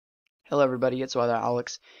Hello everybody, it's Weather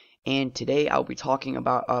Alex, and today I'll be talking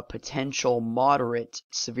about a potential moderate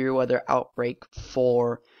severe weather outbreak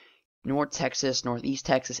for North Texas, Northeast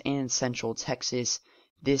Texas, and Central Texas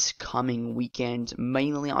this coming weekend,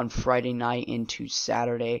 mainly on Friday night into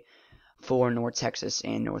Saturday for North Texas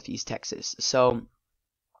and Northeast Texas. So,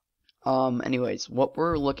 anyways, what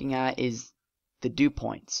we're looking at is the dew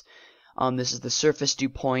points. This is the surface dew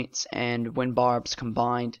points and wind barbs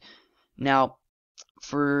combined. Now,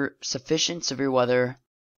 for sufficient severe weather,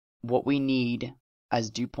 what we need as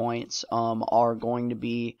dew points are going to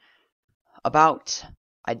be about,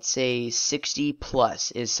 I'd say 60 plus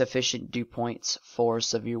is sufficient dew points for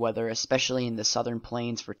severe weather, especially in the southern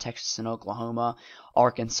plains for Texas and Oklahoma,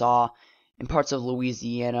 Arkansas, and parts of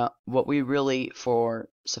Louisiana. What we really, for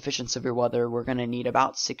sufficient severe weather, we're going to need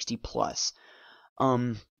about 60 plus.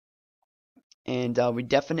 We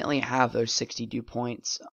definitely have those 60 dew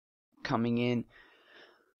points coming in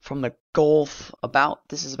from the Gulf.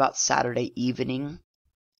 This is about Saturday evening,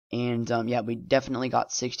 and yeah, we definitely got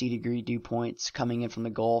 60-degree dew points coming in from the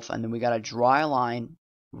Gulf, and then we got a dry line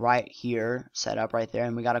right here set up right there,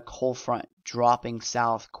 and we got a cold front dropping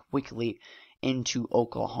south quickly into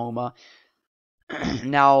Oklahoma.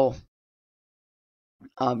 Now,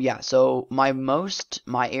 yeah, so my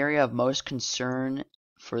area of most concern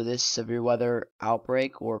for this severe weather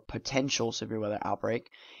outbreak or potential severe weather outbreak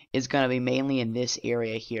is going to be mainly in this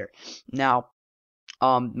area here. Now,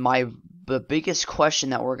 the biggest question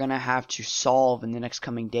that we're going to have to solve in the next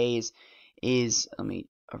coming days is, let me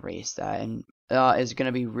erase that, and is going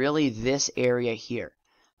to be really this area here.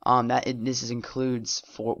 This includes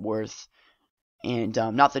Fort Worth and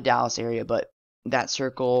not the Dallas area, but that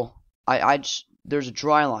circle. There's a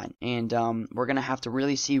dry line, and we're going to have to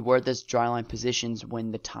really see where this dry line positions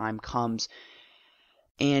when the time comes.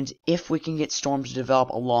 And if we can get storms to develop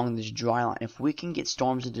along this dry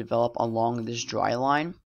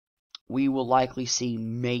line, we will likely see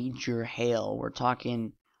major hail. We're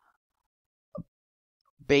talking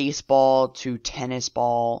baseball to tennis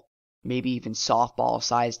ball, maybe even softball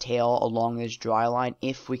sized hail along this dry line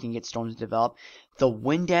if we can get storms to develop. The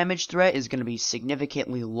wind damage threat is going to be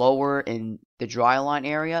significantly lower in the dry line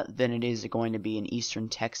area than it is going to be in eastern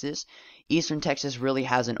Texas. Eastern Texas really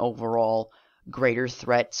has an overall greater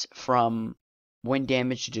threat from wind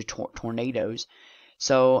damage to tornadoes.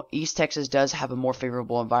 So East Texas does have a more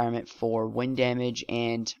favorable environment for wind damage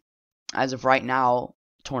and, as of right now,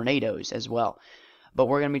 tornadoes as well. But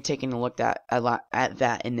we're going to be taking a look at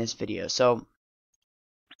that in this video. So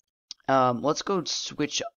let's go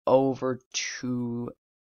switch over to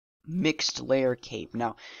mixed layer cape.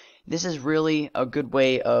 Now, this is really a good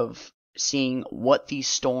way of seeing what these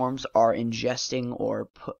storms are ingesting or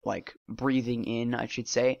breathing in, I should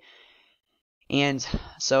say. And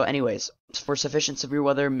so anyways, for sufficient severe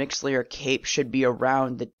weather, mixed layer cape should be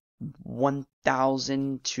around the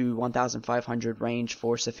 1,000 to 1,500 range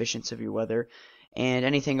for sufficient severe weather, and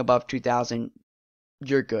anything above 2,000,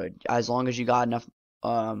 you're good, as long as you got enough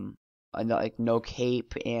no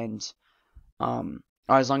cape, and or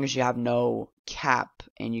as long as you have no cap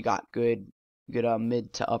and you got good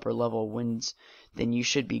mid to upper level winds, then you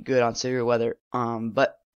should be good on severe weather.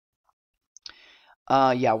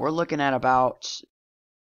 Yeah, we're looking at about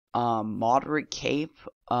moderate cape,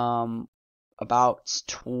 about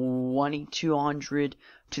 2,200,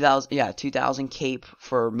 2,000 cape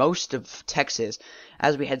for most of Texas.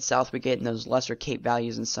 As we head south, we get in those lesser cape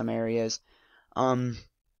values in some areas. Yeah,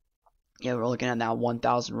 we're looking at that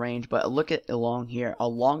 1,000 range, but look at along here,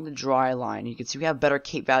 along the dry line. You can see we have better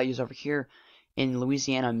cape values over here in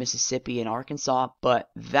Louisiana, Mississippi, and Arkansas, but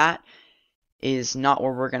that is not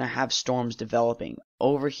where we're going to have storms developing.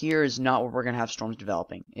 Over here is not where we're going to have storms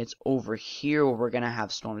developing. It's over here where we're going to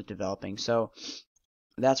have storms developing. So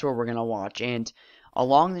that's where we're going to watch. And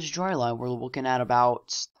along this dry line, we're looking at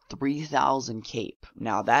about 3,000 cape.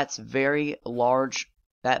 Now, that's very large.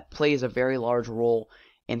 That plays a very large role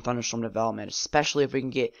in thunderstorm development, especially if we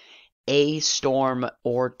can get a storm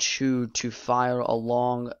or two to fire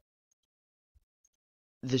along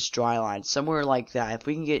this dry line, somewhere like that. If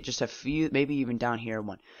we can get just a few, maybe even down here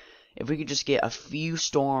one, if we could just get a few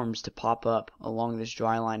storms to pop up along this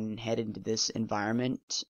dry line and head into this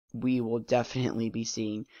environment, we will definitely be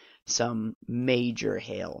seeing some major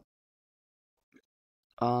hail.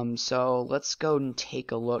 So let's go and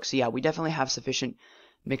take a look. So yeah, we definitely have sufficient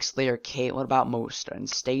mixed layer cape. What about most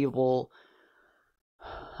unstable?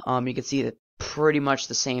 You can see that pretty much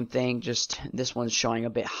the same thing, just this one's showing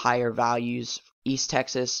a bit higher values. East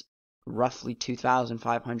Texas, roughly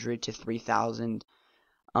 2,500 to 3,000.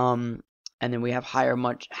 and then we have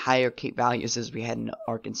much higher Cape values as we had in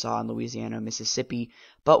Arkansas and Louisiana, Mississippi.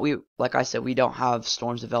 But like I said, we don't have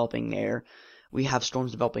storms developing there. We have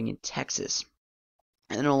storms developing in Texas.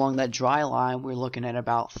 And then along that dry line, we're looking at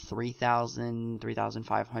about 3,000,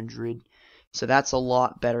 3,500. So that's a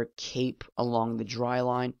lot better Cape along the dry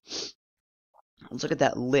line. Let's look at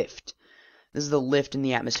that lift. This is the lift in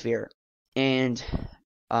the atmosphere. And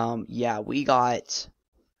yeah, we got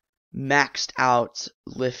maxed out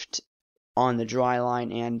lift on the dry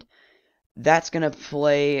line, and that's going to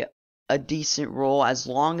play a decent role as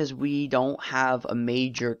long as we don't have a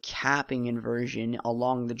major capping inversion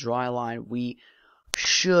along the dry line. We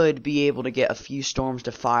should be able to get a few storms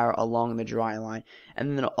to fire along the dry line,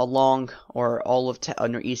 and then along or all of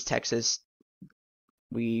East Texas,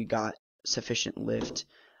 we got sufficient lift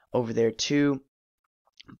over there too.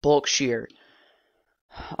 Bulk shear.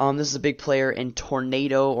 This is a big player in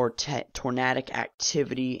tornado or tornadic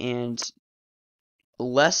activity, and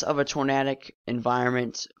less of a tornadic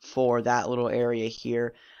environment for that little area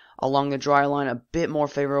here. Along the dry line, a bit more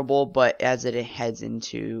favorable, but as it heads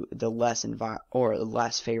into the less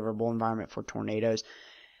favorable environment for tornadoes.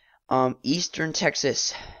 Eastern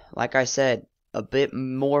Texas, like I said, a bit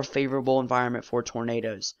more favorable environment for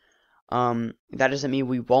tornadoes. That doesn't mean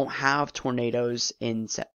we won't have tornadoes in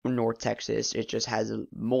North Texas. It just has a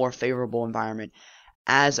more favorable environment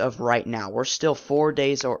as of right now. We're still 4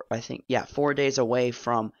 days, or I think, yeah, 4 days away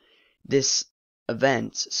from this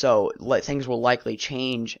event. So things will likely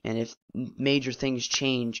change, and if major things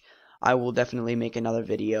change, I will definitely make another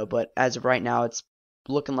video. But as of right now, it's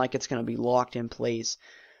looking like it's going to be locked in place.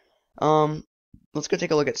 Let's go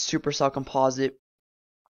take a look at supercell composite.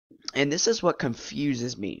 And this is what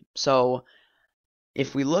confuses me. So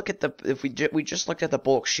if we look at we just looked at the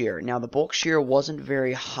bulk shear. Now the bulk shear wasn't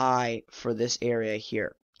very high for this area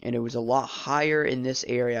here, and it was a lot higher in this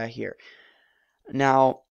area here.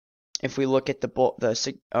 Now if we look at the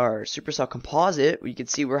supercell composite, we can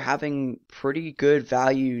see we're having pretty good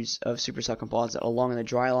values of supercell composite along the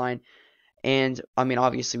dry line. And I mean,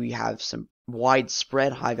 obviously we have some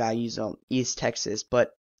widespread high values on East Texas,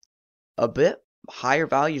 but a bit higher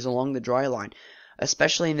values along the dry line,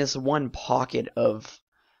 especially in this one pocket of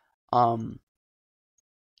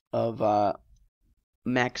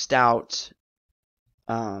maxed out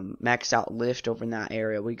lift over in that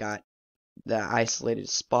area. We got the isolated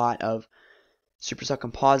spot of supercell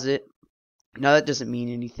composite. Now that doesn't mean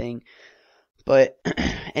anything, but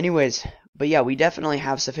anyways, but yeah, we definitely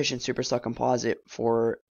have sufficient supercell composite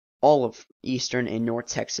for all of eastern and north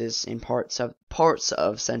Texas and parts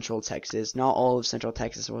of central Texas. Not all of central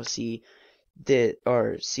Texas will see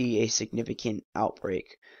a significant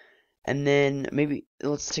outbreak. And then maybe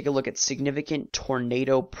let's take a look at significant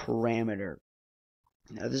tornado parameter.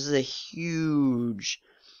 Now this is a huge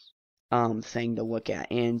thing to look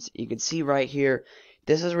at, and you can see right here,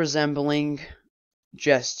 this is resembling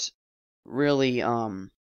just really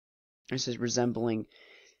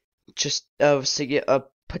just a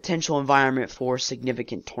potential environment for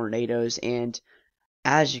significant tornadoes, and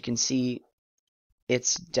as you can see,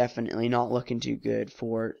 it's definitely not looking too good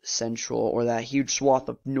for central or that huge swath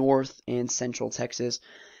of north and central Texas.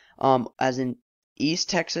 As in East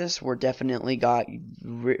Texas, we're definitely got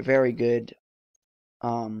very good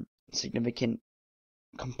significant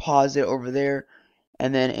composite over there,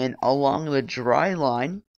 and then along the dry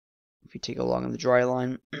line, if you take along the dry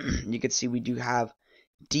line, you can see we do have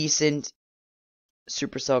decent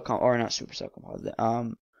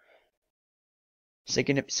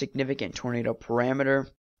significant tornado parameter.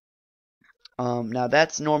 Now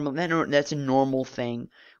that's normal. That's a normal thing.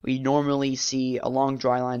 We normally see along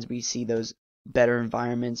dry lines, we see those better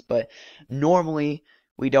environments, but normally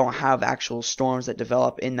we don't have actual storms that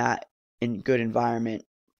develop in good environment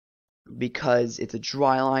because it's a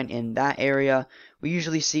dry line in that area. We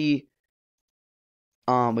usually see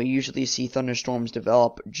thunderstorms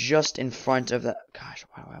develop just in front of the. Gosh,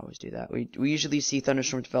 why do I always do that? We usually see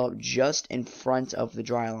thunderstorms develop just in front of the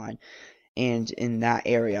dry line, and in that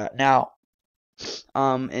area. Now,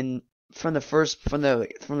 and from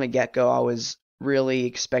the get-go, I was really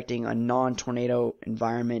expecting a non-tornado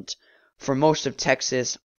environment for most of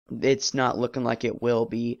Texas. It's not looking like it will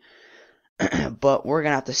be, but we're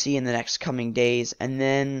gonna have to see in the next coming days. And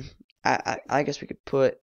then I guess we could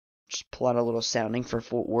just pull out a little sounding for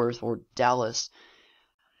Fort Worth or Dallas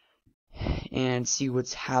and see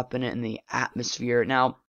what's happening in the atmosphere.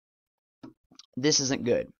 Now, this isn't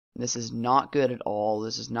good. This is not good at all.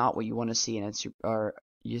 This is not what you want to see in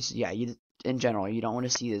in general, you don't want to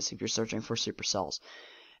see this if you're searching for supercells.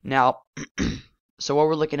 Now, so what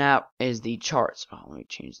we're looking at is the charts. Oh, let me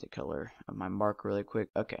change the color of my mark really quick.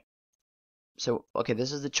 Okay. So okay,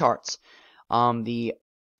 this is the charts. This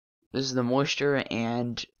is the moisture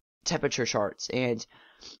and temperature charts. And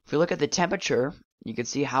if you look at the temperature, you can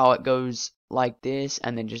see how it goes like this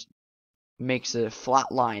and then just makes a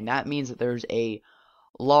flat line. That means that there's a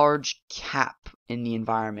large cap in the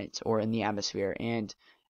environment or in the atmosphere, and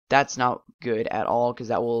that's not good at all because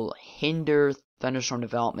that will hinder thunderstorm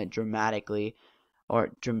development dramatically,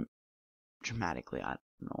 or dramatically. I don't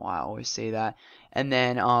know why I always say that. And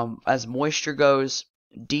then as moisture goes,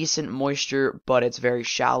 decent moisture, but it's very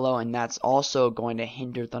shallow, and that's also going to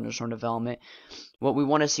hinder thunderstorm development. What we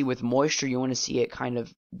want to see with moisture, you want to see it kind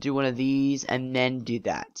of do one of these and then do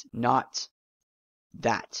that, not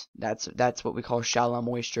that. That's what we call shallow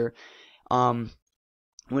moisture.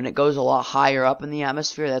 When it goes a lot higher up in the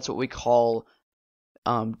atmosphere, that's what we call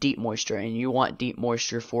deep moisture, and you want deep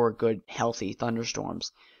moisture for good, healthy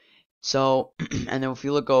thunderstorms. So, and then if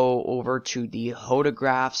you go over to the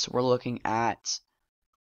photographs, we're looking at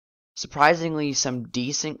surprisingly some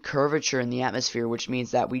decent curvature in the atmosphere, which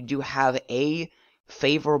means that we do have a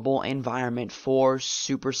favorable environment for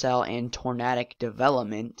supercell and tornadic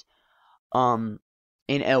development in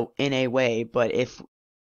a way, but if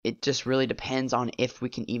it just really depends on if we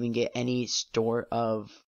can even get any sort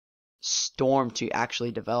of storm to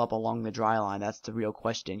actually develop along the dry line. That's the real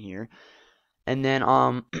question here. And then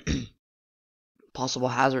possible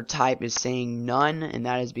hazard type is saying none, and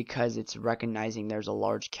that is because it's recognizing there's a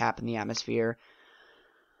large cap in the atmosphere.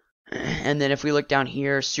 And then if we look down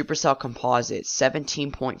here, supercell composite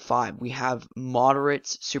 17.5. We have moderate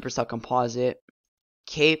supercell composite.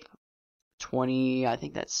 Cape 20, I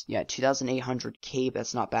think that's, yeah, 2,800 cape.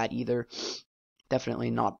 That's not bad either.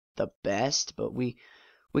 Definitely not the best, but we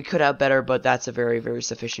could have better, but that's a very, very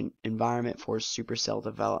sufficient environment for supercell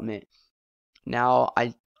development. Now,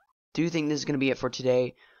 I do think this is going to be it for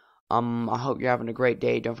today. I hope you're having a great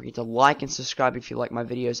day. Don't forget to like and subscribe if you like my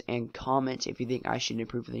videos, and comment if you think I should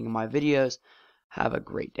improve anything in my videos. Have a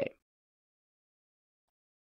great day.